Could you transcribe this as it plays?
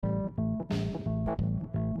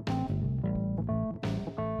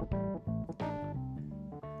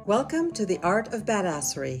Welcome to the Art of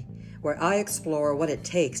Badassery, where I explore what it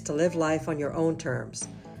takes to live life on your own terms,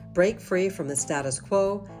 break free from the status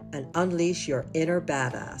quo, and unleash your inner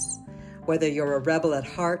badass. Whether you're a rebel at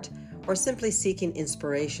heart or simply seeking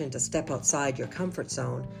inspiration to step outside your comfort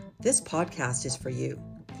zone, this podcast is for you.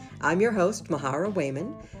 I'm your host, Mahara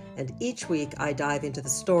Witteman, and each week I dive into the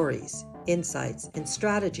stories, insights, and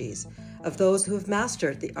strategies of those who have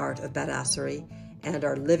mastered the art of badassery and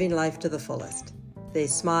are living life to the fullest. They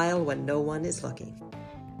smile when no one is looking.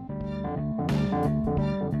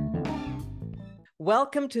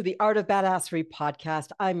 Welcome to the Art of Badassery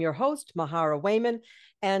podcast. I'm your host, Mahara Witteman,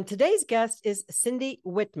 and today's guest is Cindy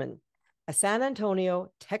Witteman, a San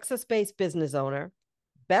Antonio, Texas-based business owner,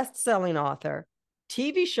 best-selling author,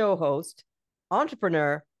 TV show host,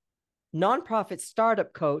 entrepreneur, nonprofit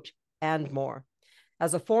startup coach, and more.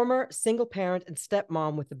 As a former single parent and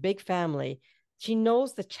stepmom with a big family, she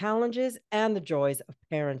knows the challenges and the joys of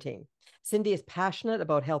parenting. Cindy is passionate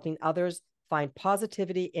about helping others find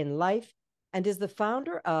positivity in life and is the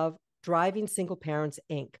founder of Driving Single Parents,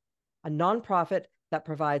 Inc., a nonprofit that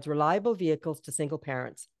provides reliable vehicles to single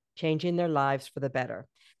parents, changing their lives for the better.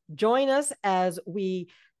 Join us as we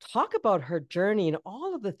talk about her journey and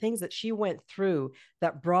all of the things that she went through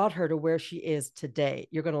that brought her to where she is today.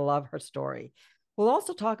 You're going to love her story. We'll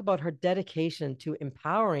also talk about her dedication to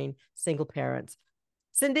empowering single parents.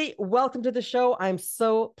 Cindy, welcome to the show. I'm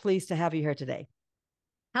so pleased to have you here today.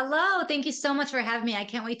 Hello. Thank you so much for having me. I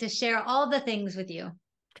can't wait to share all the things with you.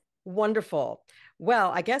 Wonderful.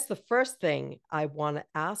 Well, I guess the first thing I want to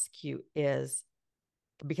ask you is,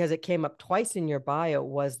 because it came up twice in your bio,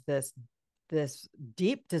 was this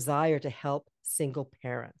deep desire to help single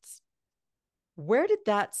parents. Where did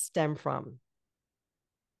that stem from?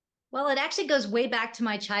 Well, it actually goes way back to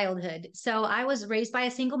my childhood. So I was raised by a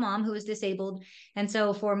single mom who was disabled. And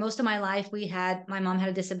so for most of my life, my mom had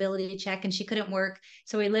a disability check and she couldn't work.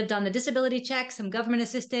 So we lived on the disability check, some government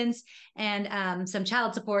assistance, and some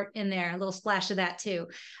child support in there, a little splash of that too.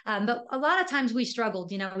 But a lot of times we struggled.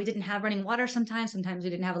 We didn't have running water sometimes. Sometimes we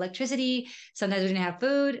didn't have electricity. Sometimes we didn't have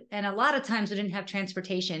food. And a lot of times we didn't have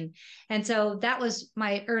transportation. And so that was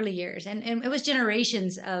my early years. And it was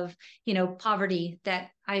generations of, poverty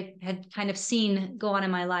that I had kind of seen go on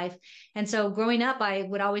in my life. And so growing up, I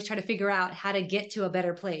would always try to figure out how to get to a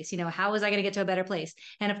better place. How was I going to get to a better place?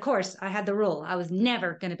 And of course, I had the rule. I was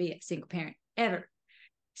never going to be a single parent, ever.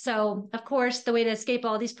 So, of course, the way to escape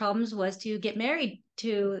all these problems was to get married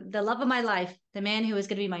to the love of my life, the man who was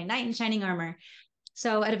going to be my knight in shining armor.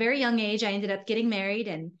 So at a very young age, I ended up getting married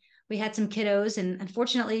and we had some kiddos. And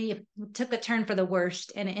unfortunately, it took a turn for the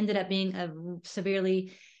worst. And it ended up being a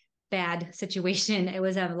severely bad situation. It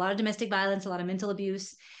was a lot of domestic violence, a lot of mental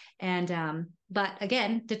abuse. But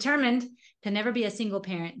again, determined to never be a single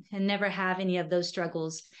parent and never have any of those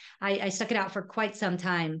struggles. I stuck it out for quite some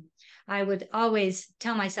time. I would always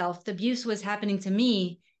tell myself the abuse was happening to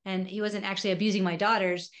me and he wasn't actually abusing my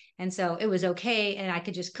daughters. And so it was okay. And I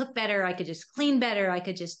could just cook better. I could just clean better. I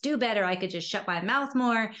could just do better. I could just shut my mouth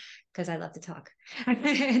more because I love to talk.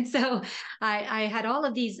 And so I had all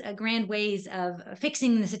of these grand ways of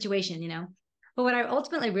fixing the situation, But what I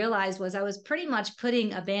ultimately realized was I was pretty much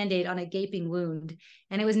putting a Band-Aid on a gaping wound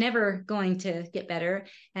and it was never going to get better.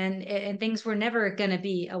 And things were never going to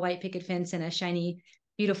be a white picket fence and a shiny,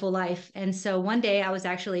 beautiful life. And so one day I was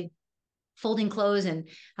actually folding clothes and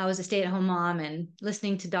I was a stay-at-home mom and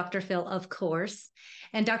listening to Dr. Phil, of course.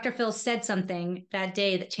 And Dr. Phil said something that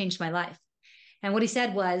day that changed my life. And what he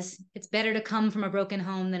said was, it's better to come from a broken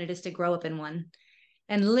home than it is to grow up in one.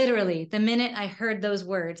 And literally, the minute I heard those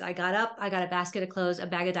words, I got up, I got a basket of clothes, a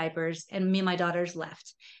bag of diapers, and me and my daughters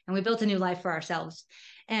left. And we built a new life for ourselves.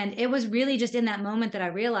 And it was really just in that moment that I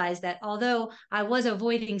realized that although I was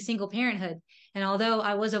avoiding single parenthood, and although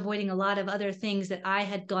I was avoiding a lot of other things that I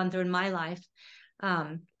had gone through in my life,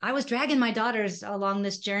 I was dragging my daughters along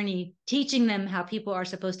this journey, teaching them how people are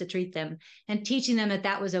supposed to treat them and teaching them that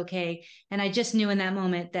that was okay. And I just knew in that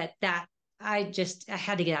moment that I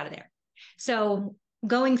had to get out of there. So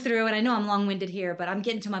going through, and I know I'm long-winded here, but I'm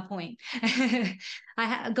getting to my point.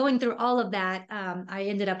 Going through all of that, I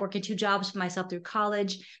ended up working 2 jobs for myself through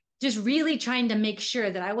college, just really trying to make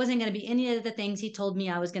sure that I wasn't going to be any of the things he told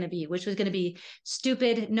me I was going to be, which was going to be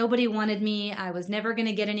stupid. Nobody wanted me. I was never going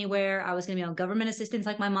to get anywhere. I was going to be on government assistance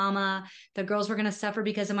like my mama. The girls were going to suffer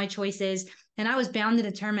because of my choices. And I was bound and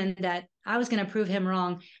determined that I was going to prove him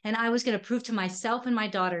wrong. And I was going to prove to myself and my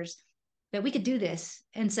daughters that we could do this.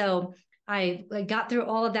 And so I got through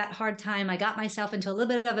all of that hard time. I got myself into a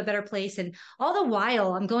little bit of a better place. And all the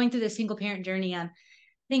while I'm going through this single parent journey,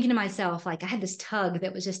 thinking to myself, like I had this tug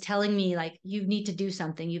that was just telling me, like, you need to do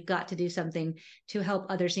something. You've got to do something to help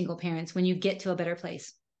other single parents when you get to a better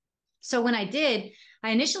place. So when I did,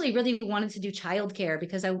 I initially really wanted to do childcare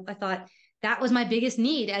because I thought that was my biggest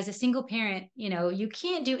need as a single parent. You know, you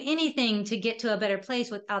can't do anything to get to a better place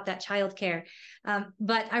without that childcare.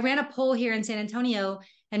 But I ran a poll here in San Antonio,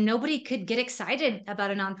 and nobody could get excited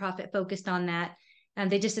about a nonprofit focused on that. And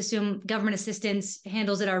they just assume government assistance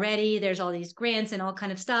handles it already. There's all these grants and all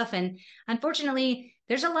kind of stuff. And unfortunately,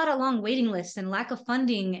 there's a lot of long waiting lists and lack of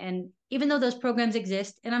funding. And even though those programs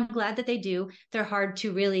exist, and I'm glad that they do, they're hard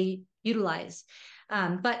to really utilize.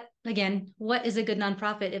 But again, what is a good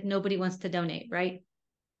nonprofit if nobody wants to donate, right?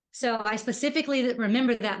 So I specifically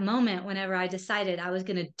remember that moment whenever I decided I was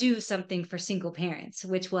going to do something for single parents,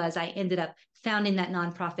 which was I ended up founding that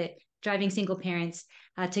nonprofit, driving single parents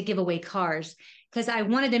to give away cars, because I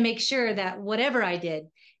wanted to make sure that whatever I did,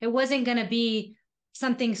 it wasn't going to be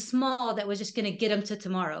something small that was just going to get them to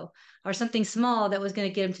tomorrow or something small that was going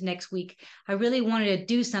to get them to next week. I really wanted to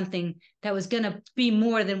do something that was going to be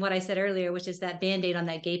more than what I said earlier, which is that Band-Aid on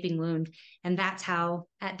that gaping wound. And that's how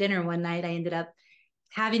at dinner one night, I ended up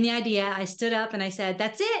having the idea. I stood up and I said,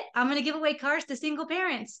 that's it. I'm going to give away cars to single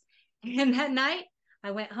parents. And that night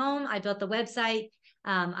I went home, I built the website.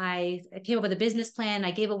 I came up with a business plan.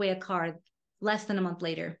 I gave away a car less than a month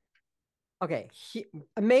later. Okay,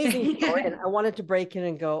 amazing story. And I wanted to break in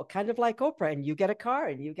and go kind of like Oprah, and you get a car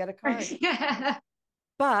and you get a car.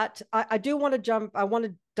 But I do want to jump, I want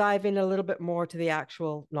to dive in a little bit more to the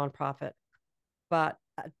actual nonprofit. But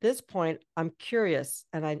at this point, I'm curious,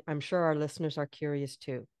 and I'm sure our listeners are curious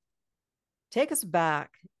too. Take us back.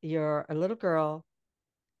 You're a little girl.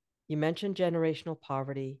 You mentioned generational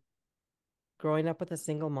poverty, growing up with a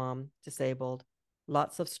single mom, disabled,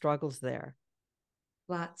 lots of struggles there.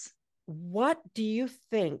 Lots. What do you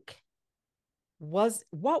think what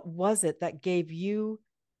was it that gave you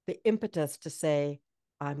the impetus to say,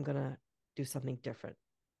 I'm going to do something different?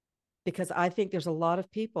 Because I think there's a lot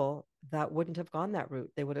of people that wouldn't have gone that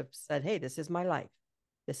route. They would have said, hey, this is my life.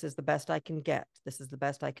 This is the best I can get. This is the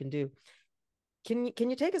best I can do. Can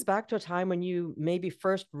you take us back to a time when you maybe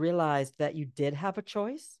first realized that you did have a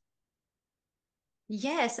choice?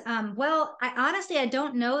 Yes. Well, I honestly I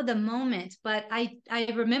don't know the moment, but I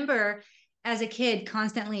remember as a kid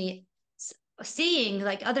constantly seeing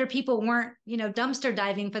like other people weren't, dumpster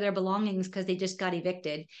diving for their belongings because they just got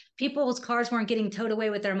evicted. People's cars weren't getting towed away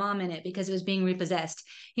with their mom in it because it was being repossessed.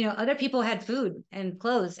 Other people had food and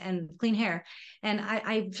clothes and clean hair. And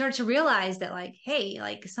I started to realize that, like, hey,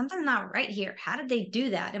 like something's not right here. How did they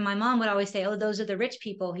do that? And my mom would always say, oh, those are the rich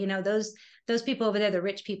people, those people over there, the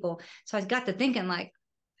rich people. So I got to thinking, like,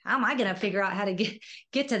 how am I going to figure out how to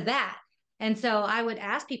get to that? And so I would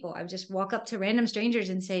ask people, I would just walk up to random strangers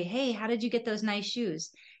and say, hey, how did you get those nice shoes?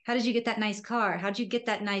 How did you get that nice car? How did you get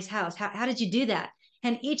that nice house? How did you do that?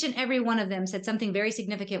 And each and every one of them said something very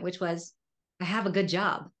significant, which was, I have a good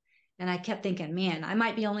job. And I kept thinking, man, I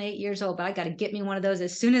might be only 8 years old, but I got to get me one of those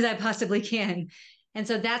as soon as I possibly can. And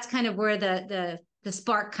so that's kind of where the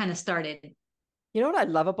spark kind of started. You know what I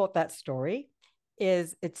love about that story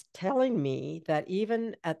is it's telling me that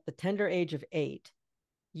even at the tender age of 8,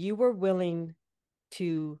 you were willing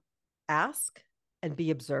to ask and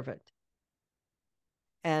be observant.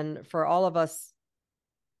 And for all of us,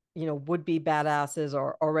 would be badasses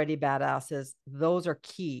or already badasses, those are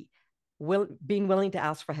key. Being willing to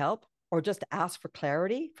ask for help or just ask for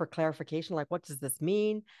clarity, for clarification, like, what does this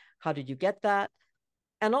mean? How did you get that?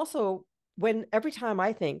 And also, every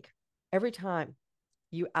time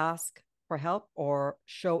you ask for help or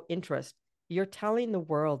show interest, you're telling the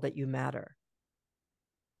world that you matter.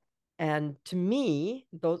 And to me,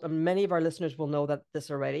 many of our listeners will know that this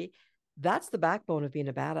already. That's the backbone of being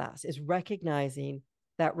a badass, is recognizing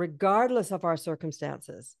that regardless of our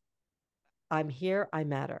circumstances, I'm here, I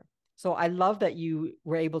matter. So I love that you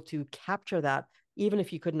were able to capture that, even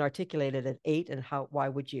if you couldn't articulate it at 8. And why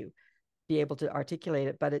would you be able to articulate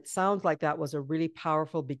it? But it sounds like that was a really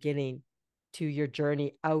powerful beginning to your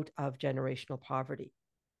journey out of generational poverty.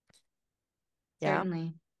 Yeah.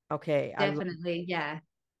 Certainly. Okay. Definitely. Yeah.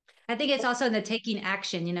 I think it's also in the taking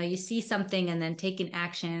action. You see something and then taking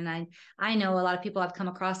action. And I know a lot of people I've come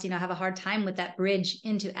across, have a hard time with that bridge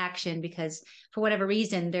into action because for whatever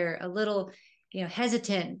reason, they're a little,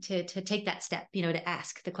 hesitant to take that step, to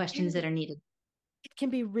ask the questions that are needed. It can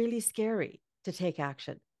be really scary to take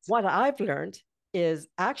action. What I've learned is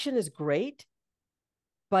action is great,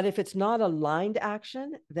 but if it's not aligned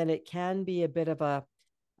action, then it can be a bit of a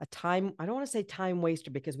time, I don't want to say time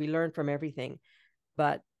waster because we learn from everything,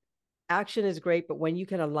 but action is great. But when you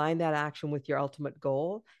can align that action with your ultimate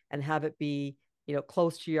goal and have it be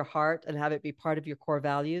close to your heart and have it be part of your core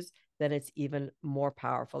values, then it's even more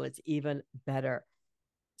powerful. It's even better.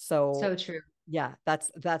 So So true. yeah,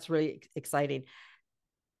 that's really exciting.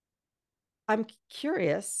 I'm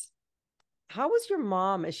curious, how was your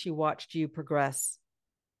mom as she watched you progress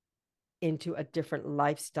into a different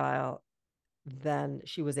lifestyle than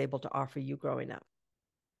she was able to offer you growing up?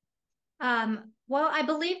 Well, I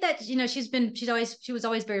believe that, she was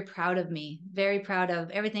always very proud of me, very proud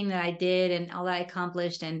of everything that I did and all that I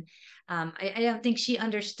accomplished. And I don't think she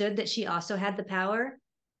understood that she also had the power.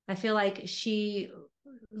 I feel like she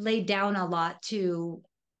laid down a lot to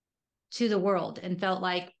the world and felt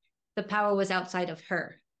like the power was outside of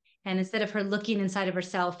her. And instead of her looking inside of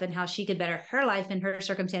herself and how she could better her life and her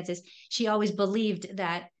circumstances, she always believed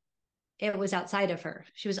that it was outside of her.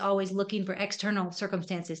 She was always looking for external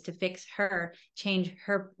circumstances to fix her, change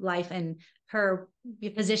her life and her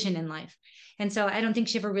position in life. And so I don't think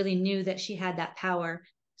she ever really knew that she had that power.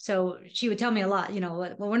 So she would tell me a lot,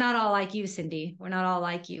 well, we're not all like you, Cindy. We're not all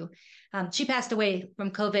like you. She passed away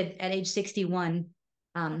from COVID at age 61,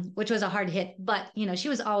 which was a hard hit. But, she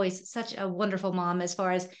was always such a wonderful mom as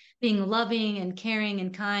far as being loving and caring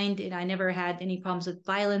and kind. And I never had any problems with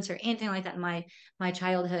violence or anything like that in my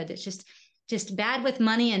childhood. It's just bad with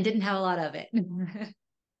money and didn't have a lot of it.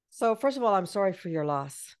 So first of all, I'm sorry for your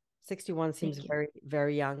loss. 61 seems Thank you. very,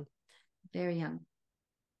 very young. Very young.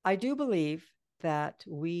 I do believe that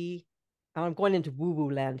I'm going into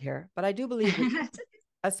woo-woo land here, but I do believe we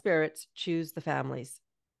as spirits choose the families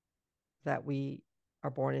that we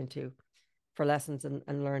are born into for lessons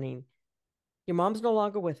and learning. Your mom's no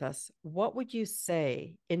longer with us. What would you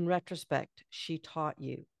say in retrospect she taught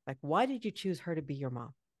you? Like, why did you choose her to be your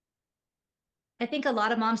mom? I think a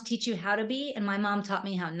lot of moms teach you how to be, and my mom taught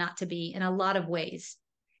me how not to be in a lot of ways.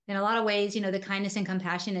 In a lot of ways, the kindness and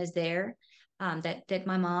compassion is there. That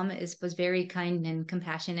my mom was very kind and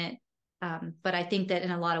compassionate. But I think that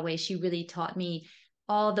in a lot of ways, she really taught me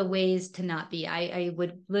all the ways to not be. I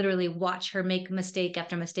would literally watch her make mistake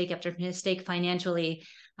after mistake after mistake financially.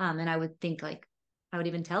 And I would think like, I would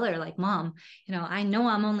even tell her like, Mom, I know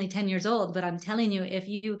I'm only 10 years old, but I'm telling you, if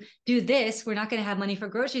you do this, we're not going to have money for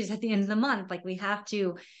groceries at the end of the month. Like we have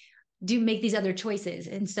to make these other choices.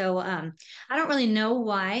 And so I don't really know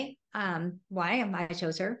why I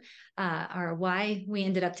chose her or why we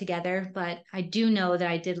ended up together, but I do know that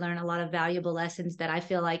I did learn a lot of valuable lessons that I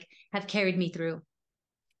feel like have carried me through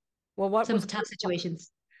Well, what some was tough situations.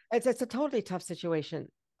 it's a totally tough situation.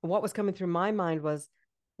 What was coming through my mind was,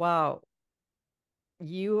 wow,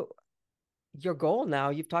 you your goal now,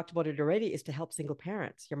 you've talked about it already, is to help single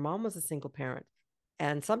parents. Your mom was a single parent.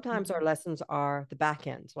 And sometimes our Mhm. lessons are the back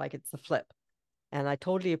end, like it's the flip. And I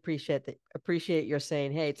totally appreciate your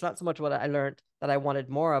saying, hey, it's not so much what I learned that I wanted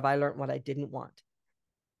more of. I learned what I didn't want.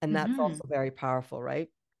 And that's Mhm. also very powerful, right?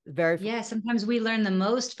 Very Yeah, sometimes we learn the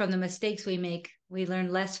most from the mistakes we make. We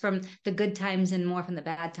learn less from the good times and more from the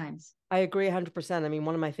bad times. I agree 100%. I mean,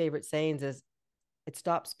 one of my favorite sayings is it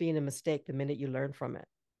stops being a mistake the minute you learn from it.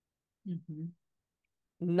 Mhm.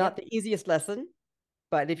 Not Yep. the easiest lesson,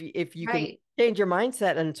 but if you can Right. change your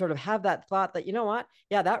mindset and sort of have that thought that, you know what,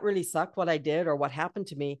 yeah, that really sucked what I did or what happened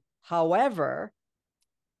to me. However,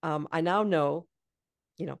 I now know,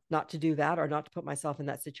 not to do that or not to put myself in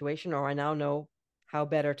that situation, or I now know how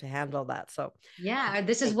better to handle that. So Yeah,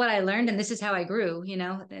 this is what I learned and this is how I grew,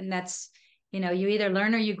 and that's, you either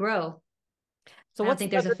learn or you grow. so I don't what's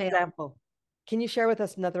think there's a another fail. example? Can you share with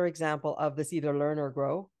us another example of this either learn or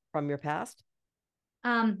grow from your past?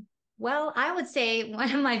 Um, well, I would say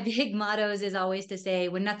one of my big mottos is always to say,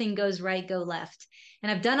 when nothing goes right, go left.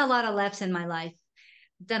 And I've done a lot of lefts in my life,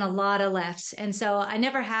 done a lot of lefts. And so I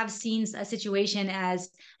never have seen a situation as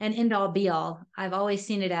an end all be all. I've always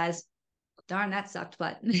seen it as, darn, that sucked,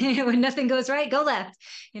 but when nothing goes right, go left.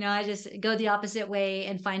 I just go the opposite way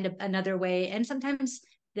and find another way. And sometimes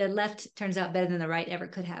the left turns out better than the right ever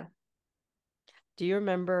could have. Do you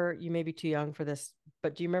remember, you may be too young for this,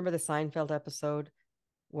 but do you remember the Seinfeld episode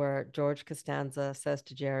where George Costanza says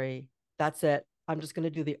to Jerry, that's it. I'm just going to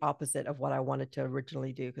do the opposite of what I wanted to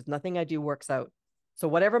originally do because nothing I do works out. So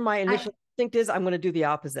whatever my I initial instinct is, I'm going to do the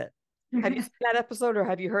opposite. Have you seen that episode or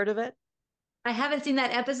have you heard of it? I haven't seen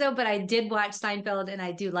that episode, but I did watch Seinfeld and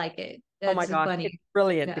I do like it. Oh my That's gosh, it's funny.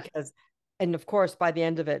 brilliant Yeah. because, and of course, by the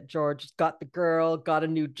end of it, George got the girl, got a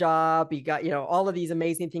new job. He got, all of these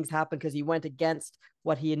amazing things happened because he went against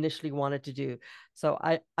what he initially wanted to do. So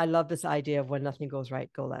I love this idea of when nothing goes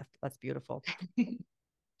right, go left. That's beautiful.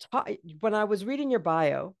 When I was reading your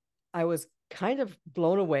bio, I was kind of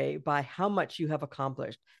blown away by how much you have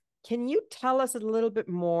accomplished. Can you tell us a little bit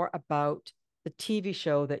more about the TV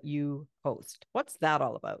show that you host? What's that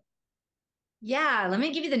all about? Yeah, let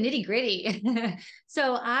me give you the nitty gritty.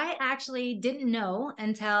 So I actually didn't know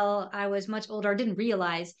until I was much older, didn't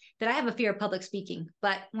realize that I have a fear of public speaking.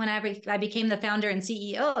 But when I became the founder and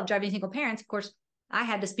CEO of Driving Single Parents, of course, I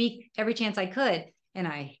had to speak every chance I could. And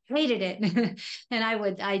I hated it. And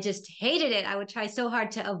I just hated it. I would try so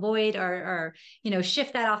hard to avoid or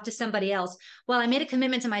shift that off to somebody else. Well, I made a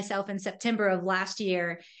commitment to myself in September of last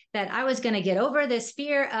year that I was going to get over this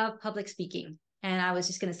fear of public speaking. And I was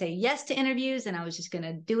just going to say yes to interviews and I was just going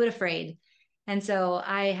to do it afraid. And so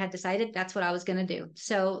I had decided that's what I was going to do.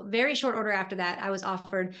 So, very short order after that, I was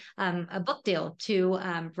offered a book deal to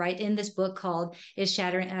write in this book called "Is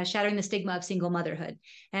Shattering the Stigma of Single Motherhood."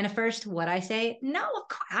 And at first, what I say, no,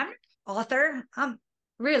 I'm an author. I'm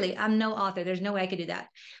no author. There's no way I could do that.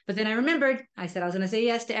 But then I remembered, I said I was going to say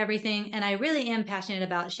yes to everything. And I really am passionate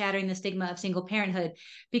about shattering the stigma of single parenthood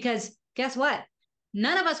because guess what?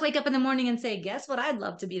 None of us wake up in the morning and say, guess what I'd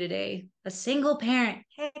love to be today? A single parent.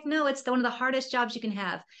 Heck no, it's one of the hardest jobs you can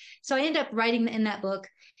have. So I ended up writing in that book,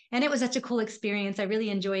 and it was such a cool experience. I really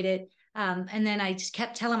enjoyed it. And then I just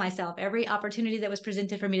kept telling myself every opportunity that was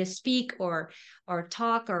presented for me to speak or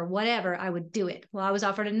talk or whatever, I would do it. Well, I was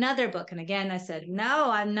offered another book. And again, I said, no,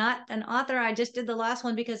 I'm not an author. I just did the last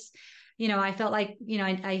one because, I felt like,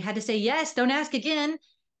 I had to say yes, don't ask again.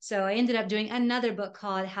 So I ended up doing another book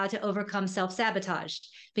called How to Overcome Self-Sabotage.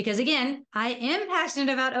 Because again, I am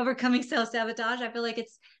passionate about overcoming self-sabotage. I feel like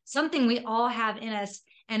it's something we all have in us.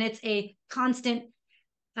 And it's a constant,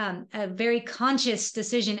 a very conscious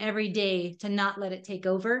decision every day to not let it take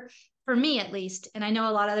over. For me, at least. And I know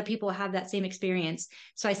a lot of other people have that same experience.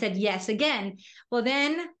 So I said yes again. Well,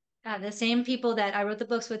 then the same people that I wrote the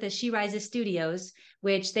books with is She Rises Studios,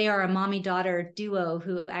 which they are a mommy-daughter duo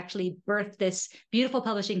who actually birthed this beautiful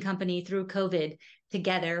publishing company through COVID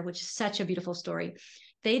together, which is such a beautiful story.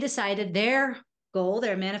 They decided their goal,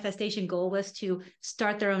 their manifestation goal was to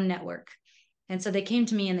start their own network. And so they came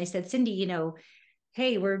to me and they said, Cindy,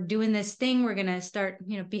 hey, we're doing this thing. We're going to start,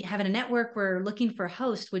 having a network. We're looking for a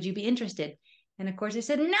host. Would you be interested? And of course I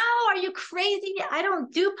said, no, are you crazy? I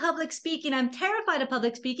don't do public speaking. I'm terrified of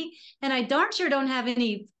public speaking. And I darn sure don't have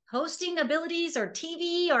any hosting abilities or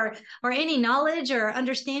TV or any knowledge or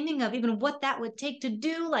understanding of even what that would take to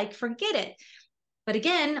do. Like, forget it. But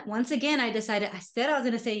again, once again, I said I was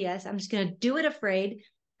going to say yes. I'm just going to do it afraid.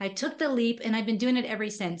 I took the leap and I've been doing it ever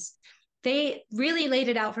since. They really laid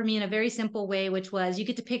it out for me in a very simple way, which was you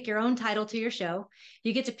get to pick your own title to your show.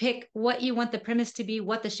 You get to pick what you want the premise to be,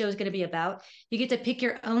 what the show is going to be about. You get to pick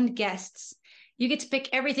your own guests. You get to pick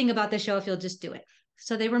everything about the show if you'll just do it.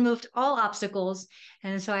 So they removed all obstacles.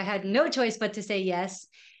 And so I had no choice but to say yes.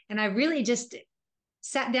 And I really just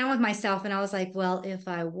sat down with myself and I was like, well, if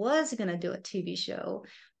I was going to do a TV show,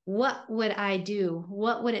 what would I do?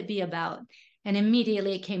 What would it be about? And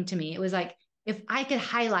immediately it came to me. It was like, if I could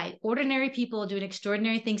highlight ordinary people doing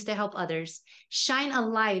extraordinary things to help others, shine a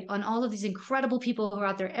light on all of these incredible people who are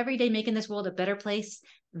out there every day making this world a better place,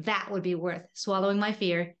 that would be worth swallowing my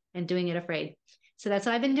fear and doing it afraid. So that's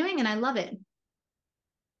what I've been doing and I love it.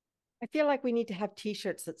 I feel like we need to have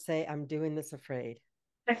t-shirts that say, I'm doing this afraid.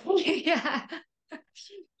 Yeah.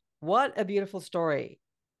 What a beautiful story.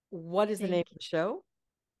 What is the name of the show?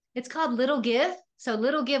 It's called Little Give. So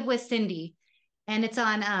Little Give with Cindy. And it's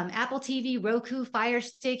on Apple TV, Roku, Fire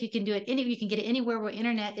Stick. You can do it you can get it anywhere where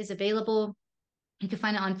internet is available. You can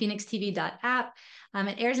find it on phoenixtv.app.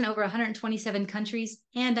 It airs in over 127 countries.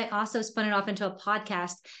 And I also spun it off into a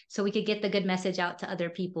podcast so we could get the good message out to other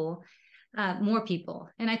people, more people.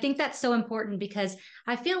 And I think that's so important because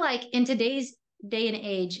I feel like in today's day and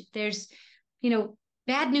age, there's,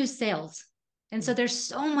 bad news sells. And so there's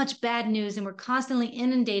so much bad news, and we're constantly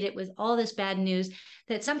inundated with all this bad news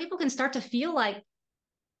that some people can start to feel like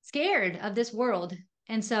scared of this world.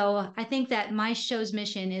 And so I think that my show's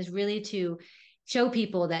mission is really to show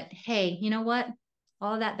people that, hey, you know what?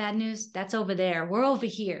 All that bad news, that's over there. We're over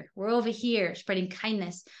here. We're over here spreading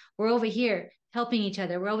kindness. We're over here helping each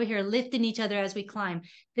other. We're over here lifting each other as we climb.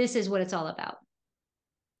 This is what it's all about.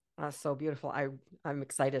 So beautiful. I'm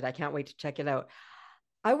excited. I can't wait to check it out.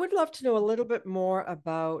 I would love to know a little bit more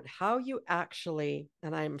about how you actually,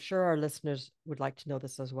 and I'm sure our listeners would like to know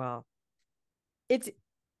this as well. It's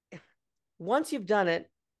once you've done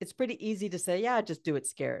it, it's pretty easy to say, yeah, just do it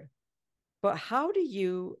scared. But how do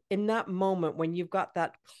you, in that moment when you've got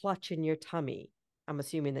that clutch in your tummy, I'm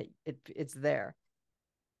assuming that it's there,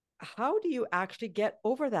 how do you actually get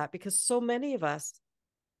over that? Because so many of us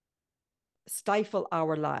stifle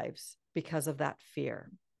our lives because of that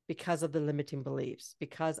fear, because of the limiting beliefs,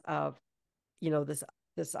 because of,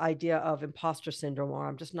 this idea of imposter syndrome, or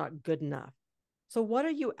I'm just not good enough. So what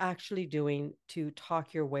are you actually doing to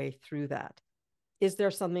talk your way through that? is there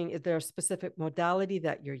a specific modality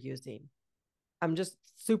that you're using? I'm just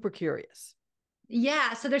super curious.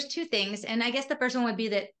 Yeah. So there's two things. And I guess the first one would be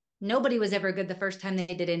that nobody was ever good the first time they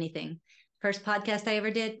did anything. First podcast I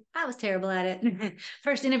ever did, I was terrible at it.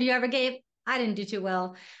 First interview I ever gave, I didn't do too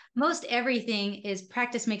well. Most everything is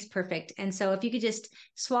practice makes perfect. And so if you could just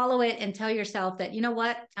swallow it and tell yourself that, you know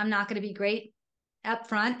what, I'm not going to be great up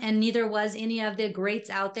front, and neither was any of the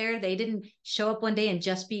greats out there. They didn't show up one day and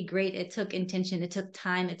just be great. It took intention, it took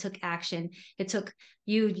time, it took action, it took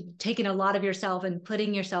you taking a lot of yourself and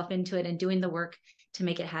putting yourself into it and doing the work to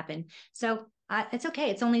make it happen. So it's okay.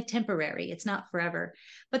 It's only temporary. It's not forever.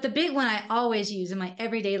 But the big one I always use in my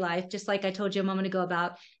everyday life, just like I told you a moment ago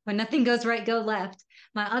about when nothing goes right, go left.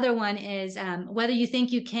 My other one is whether you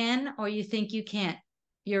think you can or you think you can't,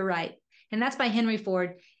 you're right. And that's by Henry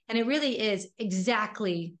Ford. And it really is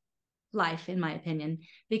exactly life, in my opinion,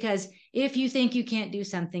 because if you think you can't do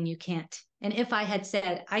something, you can't. And if I had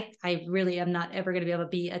said, I really am not ever going to be able to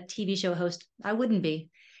be a TV show host, I wouldn't be.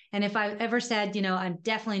 And if I ever said, I'm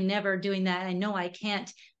definitely never doing that, I know I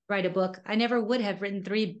can't write a book, I never would have written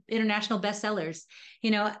 3 international bestsellers.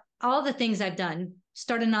 All the things I've done,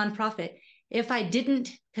 start a nonprofit. If I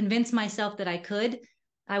didn't convince myself that I could,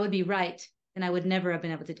 I would be right. And I would never have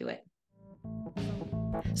been able to do it.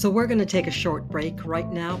 So we're going to take a short break right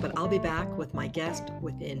now, but I'll be back with my guest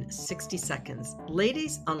within 60 seconds.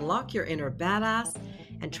 Ladies, unlock your inner badass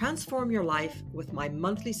and transform your life with my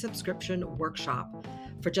monthly subscription workshop.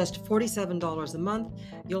 For just $47 a month,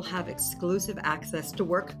 you'll have exclusive access to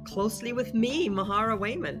work closely with me, Mahara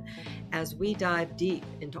Wayman, as we dive deep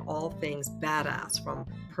into all things badass, from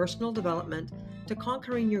personal development to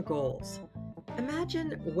conquering your goals.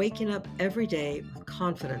 Imagine waking up every day with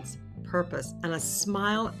confidence, purpose, and a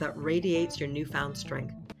smile that radiates your newfound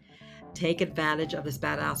strength. Take advantage of this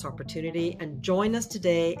badass opportunity and join us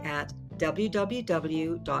today at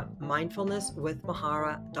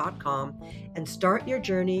www.mindfulnesswithmahara.com and start your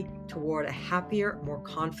journey toward a happier, more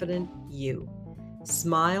confident you.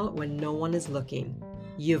 Smile when no one is looking.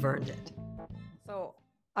 You've earned it. So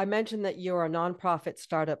I mentioned that you're a nonprofit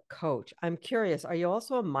startup coach. I'm curious, are you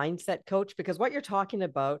also a mindset coach? Because what you're talking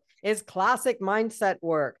about is classic mindset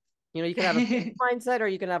work. You can have a mindset or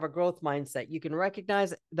you can have a growth mindset. You can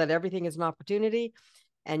recognize that everything is an opportunity,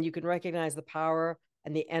 and you can recognize the power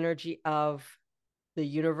and the energy of the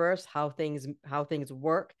universe, how things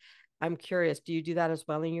work. I'm curious, do you do that as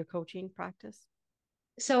well in your coaching practice?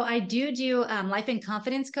 So I do life and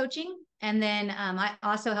confidence coaching. And then I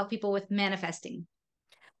also help people with manifesting.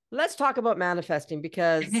 Let's talk about manifesting,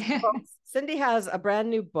 because Cindy has a brand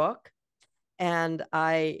new book, and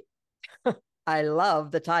I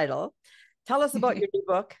love the title. Tell us about your new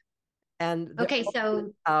book and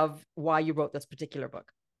of why you wrote this particular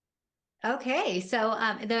book. Okay, so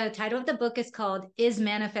the title of the book is called "Is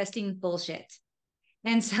Manifesting Bullshit?"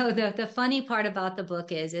 And so the funny part about the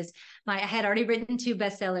book is I had already written 2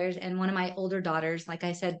 bestsellers, and one of my older daughters, like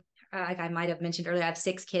I said, like I might have mentioned earlier, I have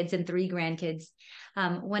 6 kids and 3 grandkids.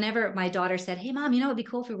 Whenever my daughter said, "Hey, Mom, it'd be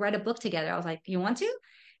cool if we write a book together," I was like, "You want to?"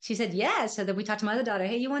 She said, "Yeah." So then we talked to my other daughter,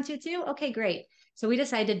 "Hey, you want to too?" Okay, great. So we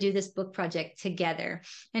decided to do this book project together.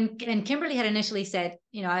 And Kimberly had initially said,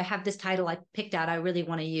 I have this title I picked out I really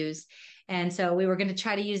want to use. And so we were going to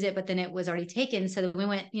try to use it, but then it was already taken. So we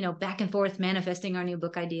went, back and forth manifesting our new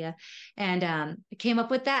book idea, and came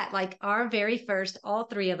up with that. Like our very first, all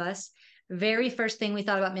 3 of us, very first thing we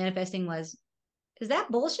thought about manifesting was, is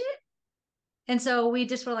that bullshit? And so we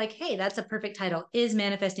just were like, hey, that's a perfect title. Is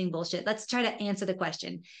manifesting bullshit? Let's try to answer the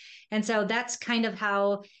question. And so that's kind of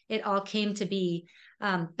how it all came to be.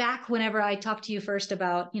 Back whenever I talked to you first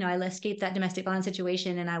about, I escaped that domestic violence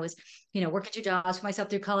situation, and I was, working 2 jobs for myself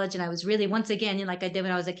through college. And I was really, once again, like I did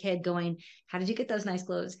when I was a kid, going, how did you get those nice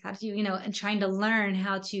clothes? How did you, and trying to learn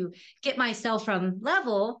how to get myself from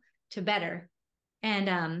level to better.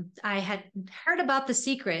 And I had heard about The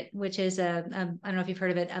Secret, which is I don't know if you've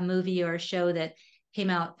heard of it, a movie or a show that came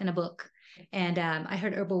out in a book. And I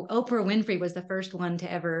heard Oprah Winfrey was the first one to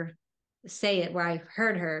ever say it, where I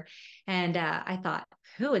heard her. And I thought,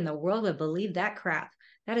 who in the world would believe that crap?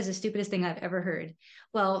 That is the stupidest thing I've ever heard.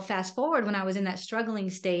 Well, fast forward, when I was in that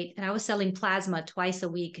struggling state and I was selling plasma twice a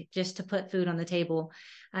week just to put food on the table,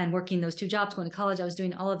 and working those 2 jobs, going to college, I was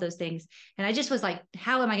doing all of those things. And I just was like,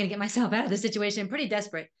 how am I going to get myself out of this situation? I'm pretty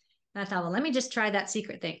desperate. And I thought, well, let me just try that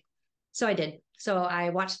secret thing. So I did. So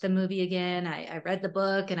I watched the movie again. I read the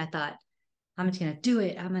book, and I thought, I'm just going to do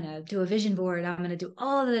it. I'm going to do a vision board. I'm going to do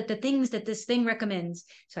all of the things that this thing recommends.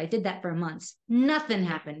 So I did that for months. Nothing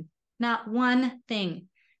happened. Not one thing.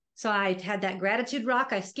 So I had that gratitude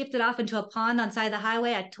rock. I skipped it off into a pond on the side of the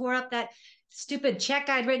highway. I tore up that stupid check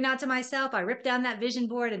I'd written out to myself. I ripped down that vision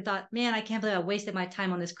board and thought, man, I can't believe I wasted my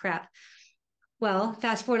time on this crap. Well,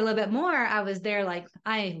 fast forward a little bit more, I was there like,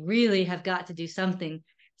 I really have got to do something.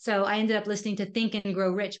 So I ended up listening to Think and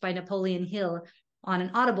Grow Rich by Napoleon Hill on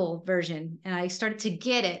an Audible version. And I started to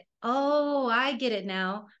get it. Oh, I get it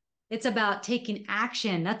now. It's about taking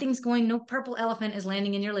action. Nothing's going, no purple elephant is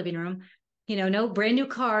landing in your living room. No brand new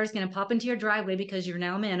car is going to pop into your driveway because you're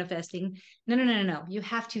now manifesting. No, no, no, no, no. You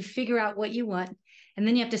have to figure out what you want. And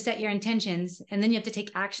then you have to set your intentions. And then you have to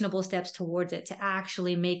take actionable steps towards it to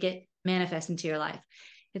actually make it manifest into your life.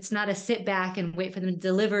 It's not a sit back and wait for them to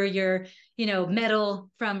deliver your, medal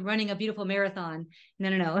from running a beautiful marathon. No,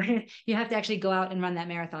 no, no. You have to actually go out and run that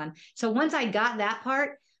marathon. So once I got that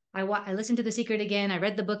part, I listened to The Secret again. I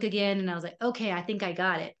read the book again, and I was like, okay, I think I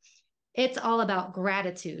got it. It's all about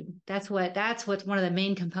gratitude. That's what's one of the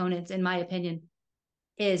main components, in my opinion,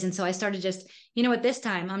 is. And so I started just, at this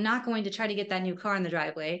time, I'm not going to try to get that new car in the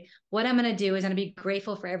driveway. What I'm going to do is I'm going to be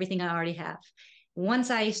grateful for everything I already have. Once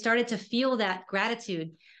I started to feel that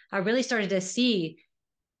gratitude, I really started to see,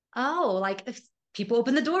 oh, like if people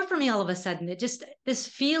open the door for me all of a sudden, it just, this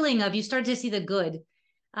feeling of, you started to see the good.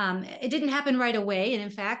 It didn't happen right away. And in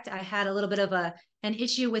fact, I had a little bit of an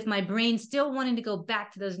issue with my brain still wanting to go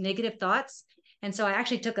back to those negative thoughts. And so I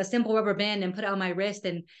actually took a simple rubber band and put it on my wrist.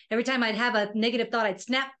 And every time I'd have a negative thought, I'd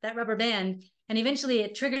snap that rubber band. And eventually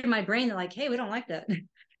it triggered my brain. They're like, hey, we don't like that.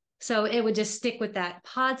 So it would just stick with that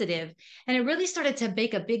positive. And it really started to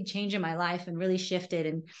make a big change in my life and really shifted.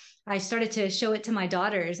 And I started to show it to my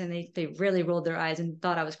daughters, and they really rolled their eyes and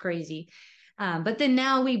thought I was crazy. But then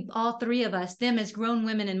now all three of us, them as grown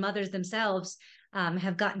women and mothers themselves,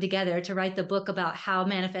 have gotten together to write the book about how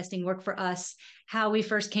manifesting worked for us, how we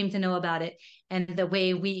first came to know about it, and the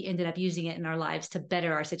way we ended up using it in our lives to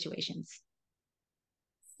better our situations.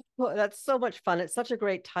 Well, that's so much fun. It's such a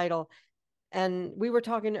great title. And we were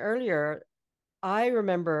talking earlier. I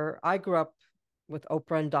remember I grew up with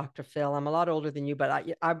Oprah and Dr. Phil. I'm a lot older than you, but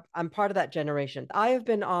I'm part of that generation. I have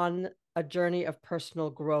been on a journey of personal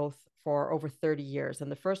growth for over 30 years.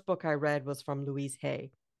 And the first book I read was from Louise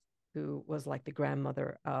Hay, who was like the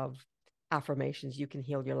grandmother of affirmations. You Can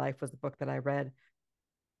Heal Your Life was the book that I read.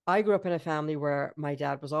 I grew up in a family where my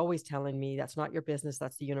dad was always telling me, that's not your business,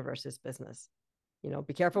 that's the universe's business.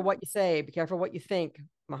 Be careful what you say, be careful what you think,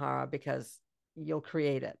 Mahara, because you'll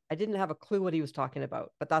create it. I didn't have a clue what he was talking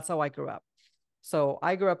about, but that's how I grew up. So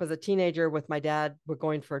I grew up as a teenager with my dad. We're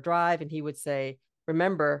going for a drive, and he would say,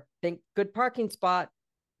 remember, think good parking spot.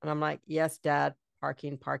 And I'm like, yes, Dad,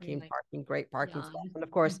 parking, great parking spot. And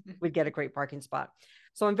of course, we'd get a great parking spot.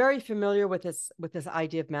 So I'm very familiar with this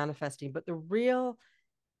idea of manifesting. But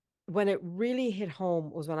when it really hit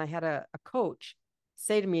home was when I had a coach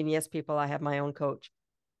say to me, and yes, people, I have my own coach.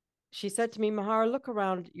 She said to me, Mahara, look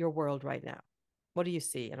around your world right now. What do you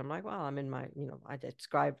see? And I'm like, well, I'm in my,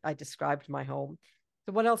 I described my home.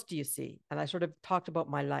 So what else do you see? And I sort of talked about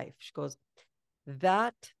my life. She goes,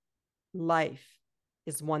 that life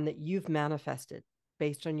is one that you've manifested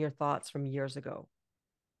based on your thoughts from years ago.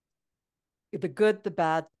 The good, the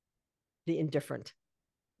bad, the indifferent.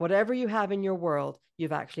 Whatever you have in your world,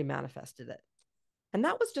 you've actually manifested it. And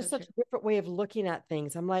that was just such a different way of looking at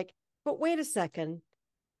things. I'm like, but wait a second.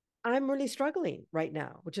 I'm really struggling right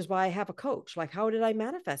now, which is why I have a coach. Like, how did I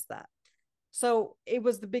manifest that? So it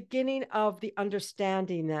was the beginning of the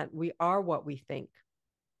understanding that we are what we think.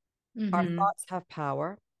 Mm-hmm. Our thoughts have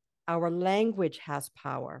power. Our language has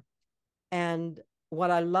power. And what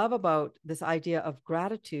I love about this idea of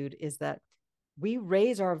gratitude is that we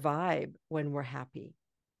raise our vibe when we're happy.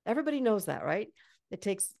 Everybody knows that, right? It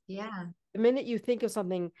takes, the minute you think of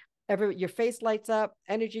something, your face lights up,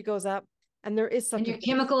 energy goes up. And there is something. And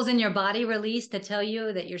your chemicals in your body release to tell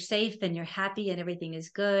you that you're safe and you're happy and everything is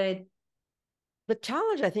good. The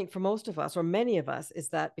challenge, I think, for most of us, or many of us, is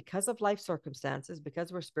that because of life circumstances,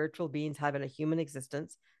 because we're spiritual beings having a human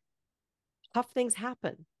existence, tough things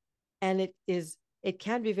happen. And it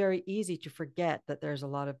can be very easy to forget that there's a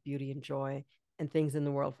lot of beauty and joy and things in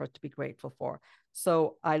the world for us to be grateful for.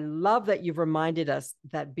 So I love that you've reminded us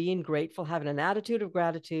that being grateful, having an attitude of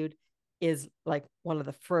gratitude, is like one of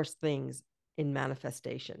the first things in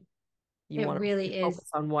manifestation. You want to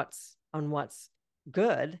focus on what's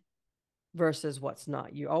good versus what's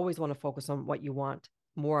not. You always want to focus on what you want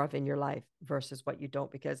more of in your life versus what you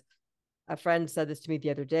don't. Because a friend said this to me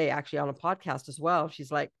the other day, actually on a podcast as well.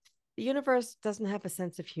 She's like, the universe doesn't have a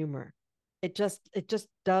sense of humor. It just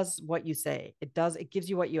does what you say. It gives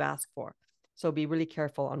you what you ask for. So be really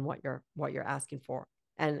careful on what you're asking for.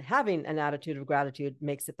 And having an attitude of gratitude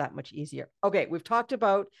makes it that much easier. Okay, we've talked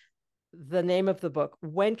about the name of the book.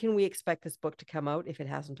 When can we expect this book to come out if it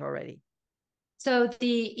hasn't already? So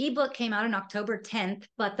the ebook came out on October 10th,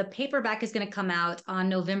 but the paperback is going to come out on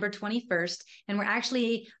November 21st. And we're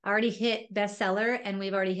actually already hit bestseller, and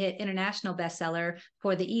we've already hit international bestseller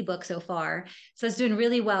for the ebook so far. So it's doing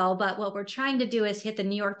really well. But what we're trying to do is hit the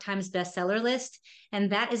New York Times bestseller list.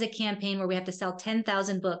 And that is a campaign where we have to sell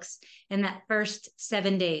 10,000 books in that first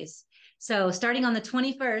 7 days. So starting on the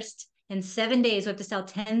 21st, in 7 days, we have to sell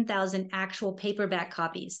 10,000 actual paperback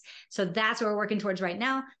copies. So that's what we're working towards right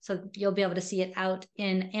now. So you'll be able to see it out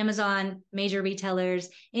in Amazon, major retailers,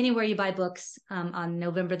 anywhere you buy books on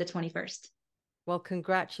November the 21st. Well,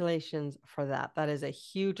 congratulations for that. That is a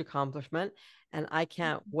huge accomplishment. And I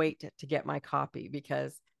can't wait to get my copy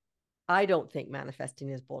because I don't think manifesting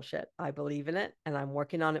is bullshit. I believe in it and I'm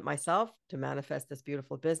working on it myself to manifest this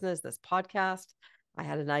beautiful business, this podcast. I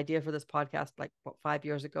had an idea for this podcast like 5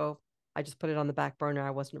 years ago. I just put it on the back burner.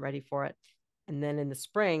 I wasn't ready for it. And then in the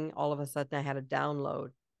spring, all of a sudden I had a download.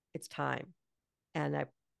 It's time. And I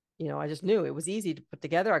just knew it was easy to put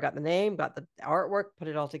together. I got the name, got the artwork, put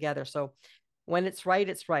it all together. So when it's right,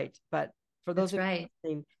 it's right. But for those That's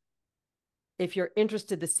right. If you're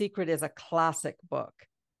interested, The Secret is a classic book,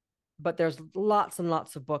 but there's lots and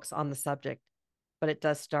lots of books on the subject. But it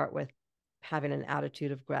does start with having an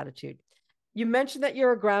attitude of gratitude. You mentioned that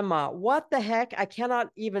you're a grandma. What the heck? I cannot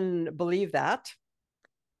even believe that.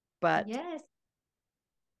 But yes,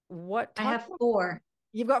 what? I have four.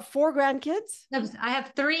 You've got 4 grandkids? I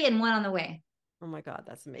have 3 and 1 on the way. Oh my God,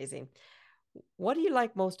 that's amazing. What do you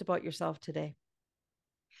like most about yourself today?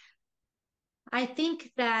 I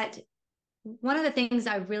think that one of the things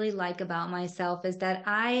I really like about myself is that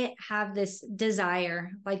I have this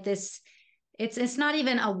desire, like this, it's not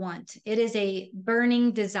even a want. It is a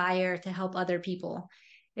burning desire to help other people.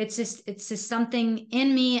 It's just something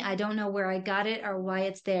in me. I don't know where I got it or why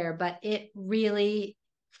it's there, but it really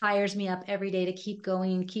fires me up every day to keep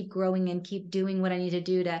going and keep growing and keep doing what I need to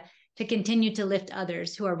do to continue to lift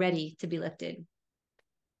others who are ready to be lifted.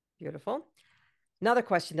 Beautiful. Another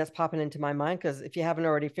question that's popping into my mind, because if you haven't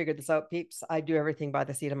already figured this out, peeps, I do everything by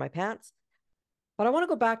the seat of my pants. But I want to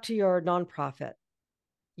go back to your nonprofit.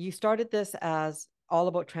 You started this as all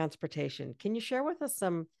about transportation. Can you share with us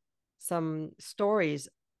some stories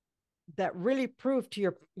that really prove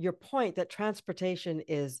to your point that transportation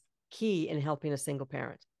is key in helping a single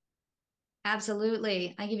parent?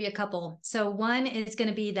 Absolutely. I give you a couple. So one is going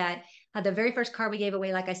to be that the very first car we gave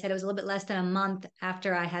away, like I said, it was a little bit less than a month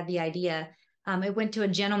after I had the idea. It went to a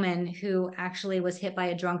gentleman who actually was hit by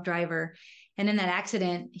a drunk driver. And in that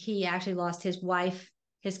accident, he actually lost his wife,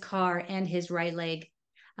 his car, and his right leg.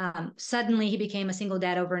 Suddenly, he became a single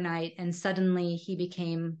dad overnight, and suddenly he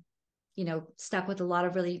became stuck with a lot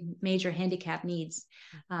of really major handicap needs.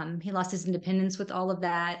 He lost his independence with all of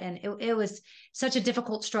that. And it was such a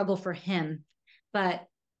difficult struggle for him. But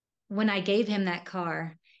when I gave him that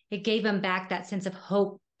car, it gave him back that sense of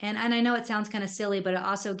hope. And I know it sounds kind of silly, but it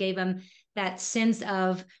also gave him that sense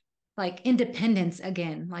of like independence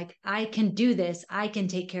again. Like, I can do this. I can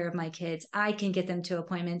take care of my kids. I can get them to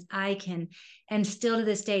appointments. I can. And still to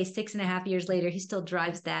this day, 6.5 years later, he still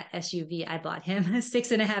drives that SUV I bought him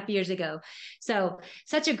 6.5 years ago. So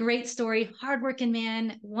such a great story. Hardworking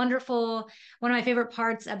man, wonderful. One of my favorite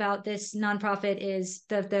parts about this nonprofit is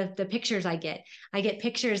the pictures I get. I get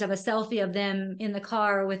pictures of a selfie of them in the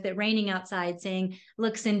car with it raining outside saying,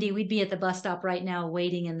 "Look, Cindy, we'd be at the bus stop right now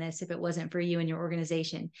waiting in this if it wasn't for you and your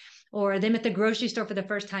organization." Or them at the grocery store for the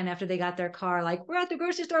first time after they got their car, like, "We're at the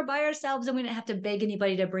grocery store by ourselves and we didn't have to beg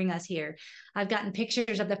anybody to bring us here." I've gotten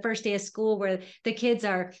pictures of the first day of school where the kids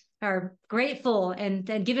are grateful and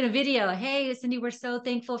given a video. "Hey, Cindy, we're so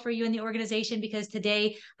thankful for you and the organization because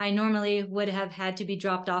today I normally would have had to be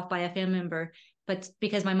dropped off by a family member, but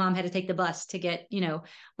because my mom had to take the bus to get,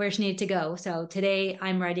 where she needed to go. So today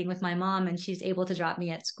I'm riding with my mom and she's able to drop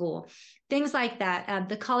me at school." Things like that.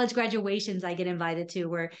 The college graduations I get invited to,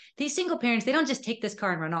 where these single parents, they don't just take this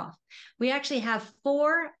car and run off. We actually have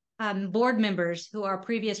 4 board members who are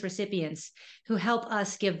previous recipients who help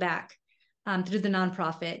us give back through the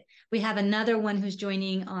nonprofit. We have another one who's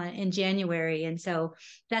joining in January. And so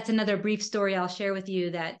that's another brief story I'll share with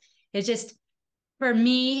you that is just, for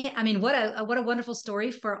me, I mean, what a wonderful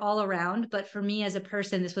story for all around. But for me as a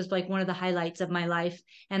person, this was like one of the highlights of my life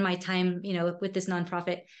and my time, with this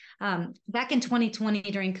nonprofit. Back in 2020,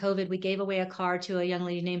 during COVID, we gave away a car to a young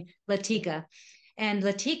lady named Latika. And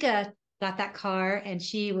Latika got that car and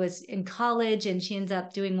she was in college and she ends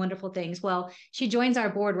up doing wonderful things. Well, she joins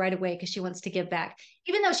our board right away because she wants to give back,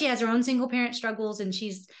 even though she has her own single parent struggles and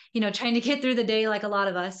she's, trying to get through the day like a lot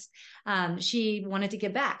of us. She wanted to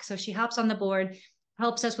give back. So she hops on the board,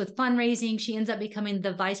 helps us with fundraising. She ends up becoming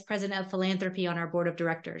the vice president of philanthropy on our board of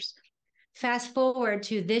directors. fast forward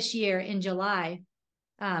to this year in July.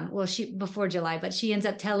 Well, she before July, but she ends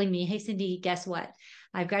up telling me, "Hey, Cindy, guess what?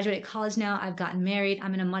 I've graduated college now. I've gotten married.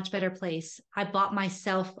 I'm in a much better place. I bought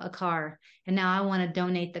myself a car, and now I want to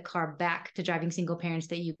donate the car back to driving single parents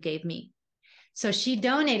that you gave me." So she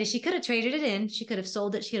donated. She could have traded it in. She could have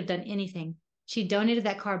sold it. She could have done anything. She donated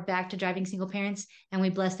that car back to driving single parents, and we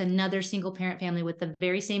blessed another single parent family with the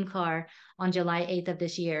very same car on July 8th of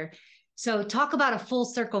this year. So talk about a full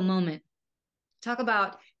circle moment. Talk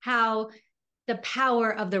about how the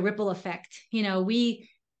power of the ripple effect. We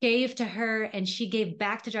gave to her and she gave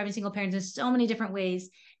back to driving single parents in so many different ways.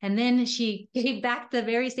 And then she gave back the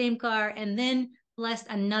very same car and then blessed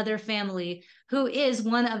another family who is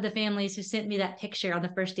one of the families who sent me that picture on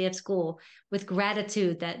the first day of school with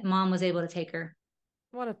gratitude that mom was able to take her.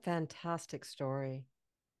 What a fantastic story.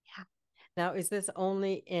 Yeah. Now, is this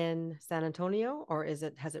only in San Antonio or has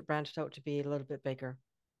it branched out to be a little bit bigger?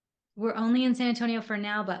 We're only in San Antonio for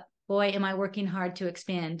now, but boy, am I working hard to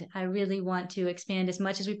expand. I really want to expand as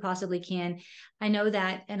much as we possibly can. I know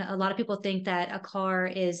that, and a lot of people think that a car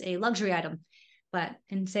is a luxury item, but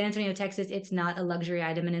in San Antonio, Texas, it's not a luxury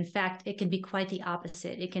item. And in fact, it can be quite the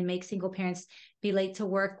opposite. It can make single parents be late to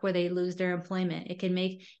work where they lose their employment. It can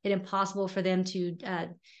make it impossible for them to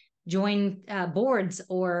join boards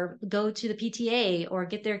or go to the PTA or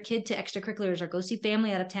get their kid to extracurriculars or go see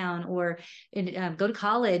family out of town or go to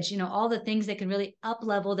college, all the things that can really up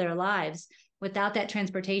level their lives. Without that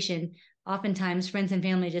transportation, oftentimes friends and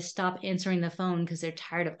family just stop answering the phone because they're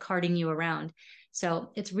tired of carting you around.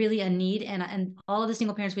 So it's really a need. And all of the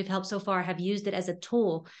single parents we've helped so far have used it as a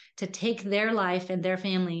tool to take their life and their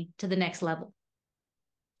family to the next level.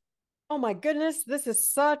 Oh my goodness, this is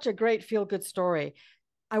such a great feel good story.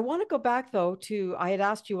 I want to go back though to I had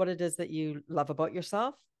asked you what it is that you love about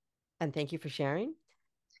yourself, and thank you for sharing.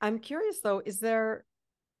 I'm curious though, is there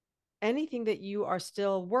anything that you are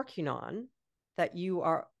still working on that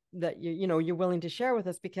you're willing to share with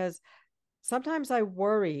us? Because sometimes I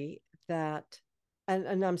worry that,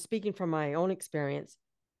 and I'm speaking from my own experience,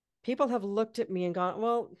 people have looked at me and gone,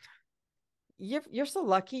 well, you're so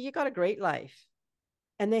lucky, you got a great life.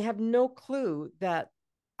 And they have no clue that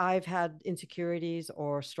I've had insecurities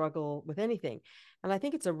or struggle with anything. And I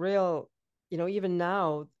think it's a real, even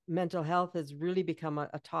now, mental health has really become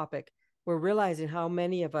a topic. We're realizing how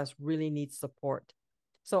many of us really need support.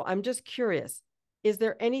 So I'm just curious, is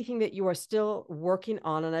there anything that you are still working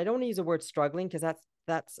on? And I don't use the word struggling because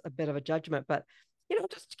that's a bit of a judgment, but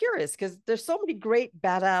just curious because there's so many great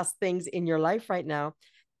badass things in your life right now.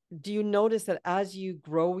 Do you notice that as you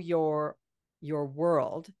grow your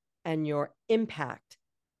world and your impact,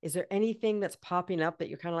 is there anything that's popping up that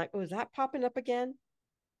you're kind of like, oh, is that popping up again?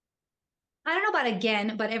 I don't know about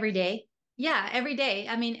again, but every day. Yeah, every day.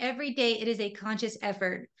 I mean, every day it is a conscious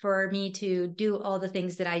effort for me to do all the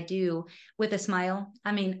things that I do with a smile.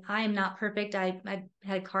 I mean, I am not perfect. I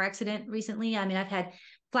had a car accident recently. I mean, I've had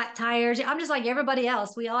flat tires. I'm just like everybody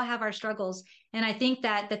else. We all have our struggles. And I think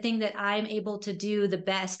that the thing that I'm able to do the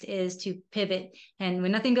best is to pivot. And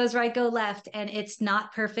when nothing goes right, go left. And it's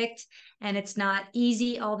not perfect and it's not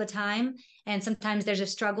easy all the time. And sometimes there's a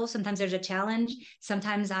struggle, sometimes there's a challenge.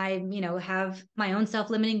 Sometimes I, have my own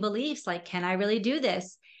self-limiting beliefs like, can I really do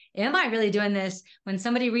this? Am I really doing this? When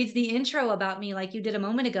somebody reads the intro about me, like you did a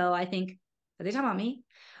moment ago, I think, are they talking about me?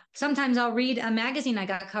 Sometimes I'll read a magazine I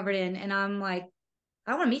got covered in and I'm like,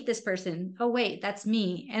 I want to meet this person. Oh, wait, that's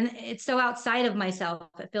me. And it's so outside of myself.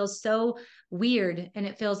 It feels so weird and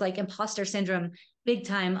it feels like imposter syndrome big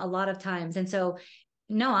time a lot of times. And so,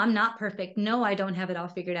 no, I'm not perfect. No, I don't have it all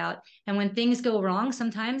figured out. And when things go wrong,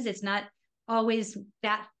 sometimes it's not always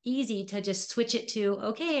that easy to just switch it to,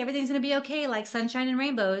 okay, everything's going to be okay, like sunshine and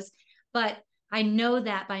rainbows. But I know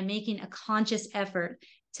that by making a conscious effort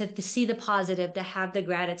to see the positive, to have the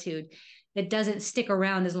gratitude, it doesn't stick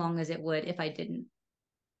around as long as it would if I didn't.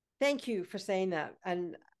 Thank you for saying that.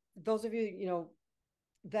 And those of you,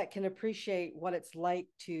 that can appreciate what it's like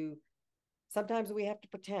to sometimes we have to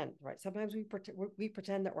pretend, right? Sometimes we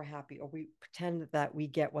pretend that we're happy or we pretend that we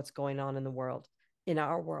get what's going on in the world, in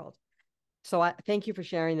our world. So I thank you for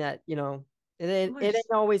sharing that. It ain't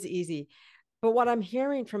always easy. But what I'm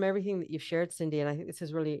hearing from everything that you've shared, Cindy, and I think this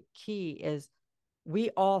is really key, is we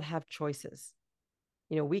all have choices.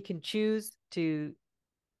 We can choose to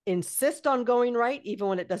insist on going right, even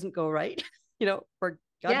when it doesn't go right. For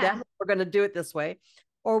goddamn, Yeah, we're going to do it this way.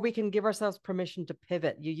 Or we can give ourselves permission to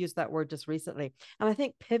pivot. You used that word just recently. And I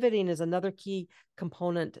think pivoting is another key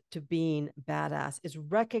component to being badass, is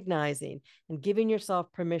recognizing and giving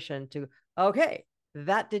yourself permission to, okay,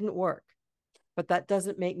 that didn't work, but that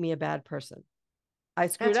doesn't make me a bad person. I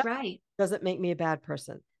screwed that's up, right. doesn't make me a bad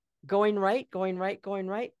person. going right, going right, going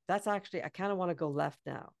right. That's actually, I kind of want to go left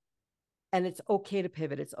now. And it's okay to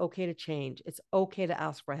pivot. It's okay to change. It's okay to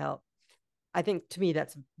ask for help. I think to me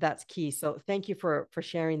that's key. So thank you for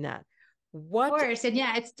sharing that. What Course. And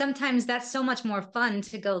yeah, it's sometimes that's so much more fun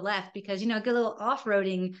to go left because, get a little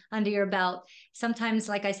off-roading under your belt. Sometimes,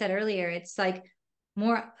 like I said earlier, it's like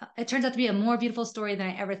it turns out to be a more beautiful story than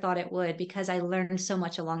I ever thought it would because I learned so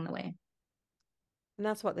much along the way. and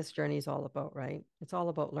that's what this journey is all about, right? It's all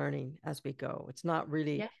about learning as we go. It's not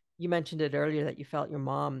really, Yeah, you mentioned it earlier that you felt your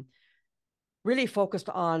mom really focused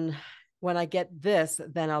on when I get this,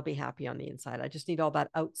 then I'll be happy on the inside. I just need all that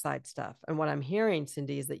outside stuff. And what I'm hearing,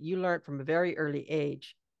 Cindy, is that you learned from a very early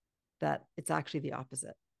age that it's actually the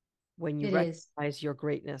opposite. When you it is. recognize your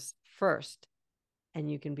greatness first and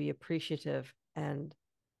you can be appreciative and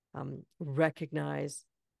recognize,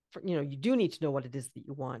 you do need to know what it is that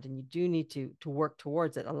you want and you do need to work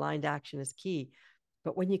towards it. Aligned action is key.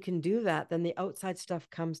 But when you can do that, then the outside stuff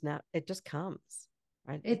comes now. It just comes,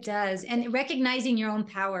 right? It does. And recognizing your own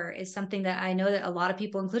power is something that I know that a lot of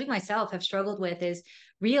people, including myself, have struggled with is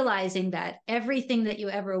realizing that everything that you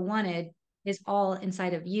ever wanted is all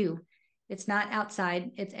inside of you. It's not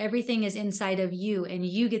outside. It's everything is inside of you and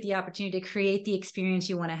you get the opportunity to create the experience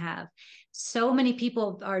you want to have. So many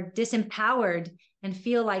people are disempowered and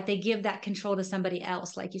feel like they give that control to somebody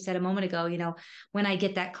else. Like you said a moment ago, when I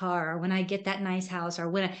get that car or when I get that nice house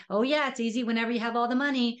or oh yeah, it's easy whenever you have all the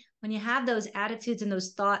money. When you have those attitudes and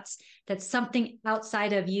those thoughts that something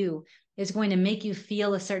outside of you is going to make you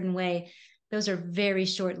feel a certain way, those are very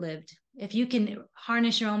short lived. If you can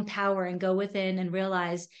harness your own power and go within and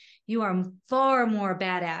realize you are far more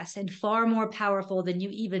badass and far more powerful than you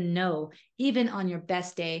even know, even on your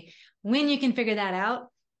best day, when you can figure that out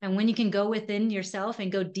and when you can go within yourself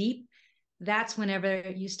and go deep, that's whenever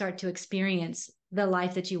you start to experience the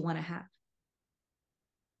life that you want to have.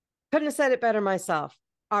 Couldn't have said it better myself.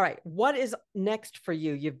 All right. What is next for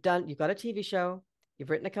you? You've got a TV show, you've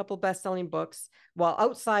written a couple best-selling books. Well,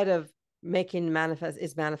 outside of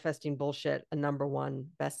manifesting bullshit a number one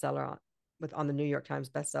bestseller on the New York Times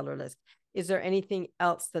bestseller list. Is there anything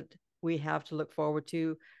else that we have to look forward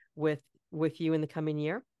to with you in the coming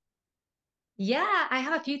year? Yeah, I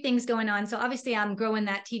have a few things going on. So obviously I'm growing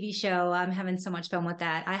that TV show. I'm having so much fun with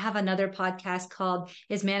that. I have another podcast called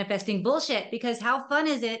Is Manifesting Bullshit? Because how fun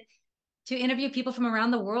is it to interview people from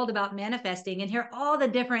around the world about manifesting and hear all the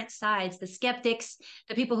different sides, the skeptics,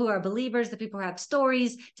 the people who are believers, the people who have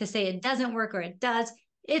stories to say it doesn't work or it does.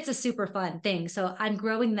 It's a super fun thing. So I'm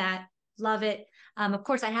growing that. Love it. Of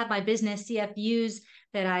course, I have my business, CFUs,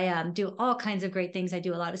 that I do all kinds of great things. I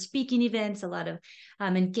do a lot of speaking events, a lot of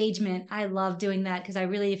engagement. I love doing that because I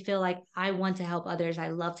really feel like I want to help others. I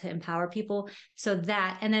love to empower people. So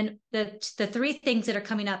that, and then the three things that are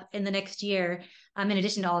coming up in the next year, in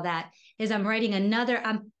addition to all that, is I'm writing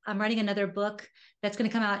another book that's going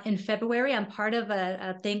to come out in February. I'm part of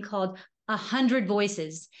a thing called 100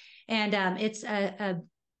 Voices, and it's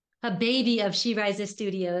a baby of She Rises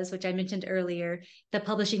Studios, which I mentioned earlier, the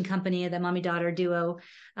publishing company, the mommy daughter duo.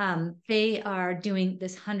 They are doing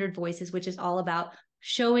this 100 Voices, which is all about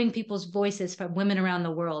showing people's voices from women around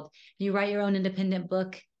the world. You write your own independent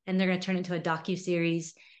book, and they're going to turn into a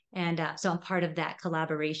docu-series. And so I'm part of that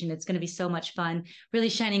collaboration. It's going to be so much fun, really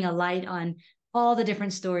shining a light on all the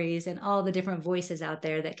different stories and all the different voices out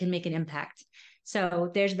there that can make an impact.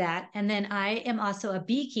 So there's that. And then I am also a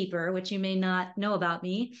beekeeper, which you may not know about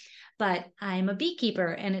me, but I'm a beekeeper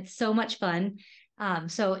and it's so much fun.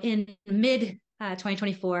 So in mid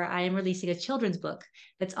 2024, I am releasing a children's book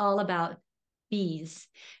that's all about bees.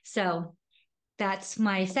 So that's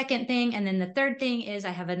my second thing. And then the third thing is I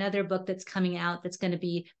have another book that's coming out that's going to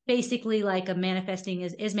be basically like a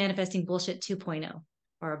is manifesting bullshit 2.0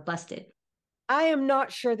 or busted. I am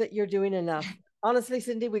not sure that you're doing enough. Honestly,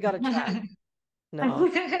 Cindy, we got to chat. No,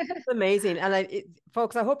 it's amazing. And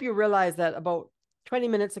folks, I hope you realize that about 20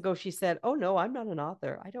 minutes ago, she said, "Oh, no, I'm not an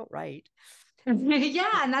author. I don't write." Yeah,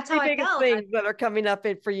 and that's The how I biggest felt. things that are coming up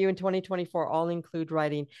for you in 2024 all include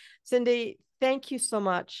writing. Cindy, thank you so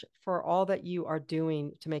much for all that you are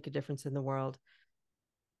doing to make a difference in the world.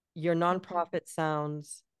 Your nonprofit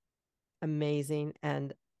sounds amazing.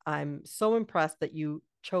 And I'm so impressed that you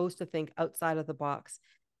chose to think outside of the box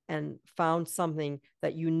and found something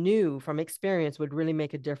that you knew from experience would really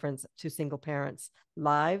make a difference to single parents'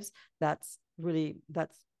 lives. That's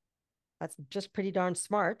just pretty darn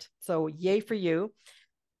smart. So yay for you.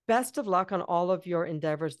 Best of luck on all of your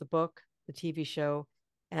endeavors, the book, the TV show.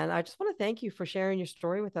 And I just want to thank you for sharing your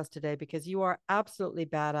story with us today because you are absolutely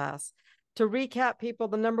badass. To recap, people,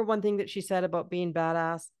 the number one thing that she said about being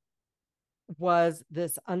badass was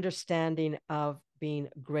this understanding of being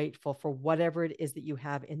grateful for whatever it is that you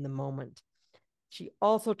have in the moment. She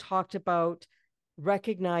also talked about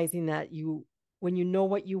recognizing that when you know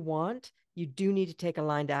what you want, you do need to take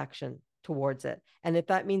aligned action towards it. And if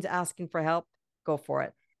that means asking for help, go for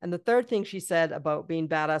it. And the third thing she said about being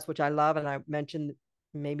badass, which I love, and I mentioned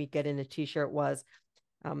maybe getting a t-shirt, was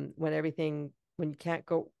when you can't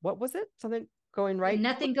go, what was it? Something going right? When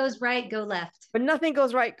nothing goes right, go left. When nothing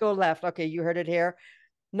goes right, go left. Okay, you heard it here.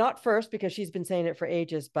 Not first, because she's been saying it for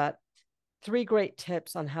ages, but 3 great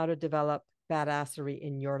tips on how to develop badassery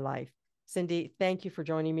in your life. Cindy, thank you for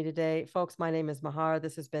joining me today. Folks, my name is Mahar.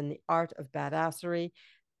 This has been The Art of Badassery.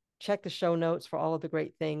 Check the show notes for all of the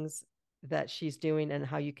great things that she's doing and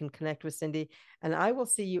how you can connect with Cindy. And I will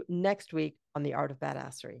see you next week on The Art of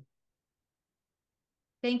Badassery.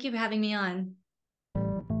 Thank you for having me on.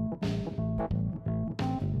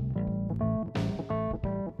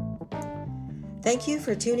 Thank you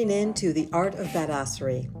for tuning in to The Art of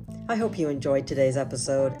Badassery. I hope you enjoyed today's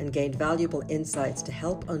episode and gained valuable insights to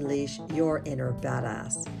help unleash your inner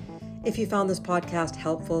badass. If you found this podcast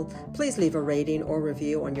helpful, please leave a rating or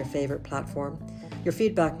review on your favorite platform. Your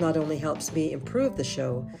feedback not only helps me improve the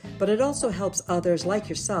show, but it also helps others like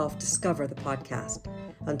yourself discover the podcast.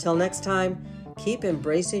 Until next time, keep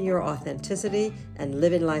embracing your authenticity and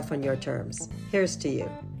living life on your terms. Here's to you.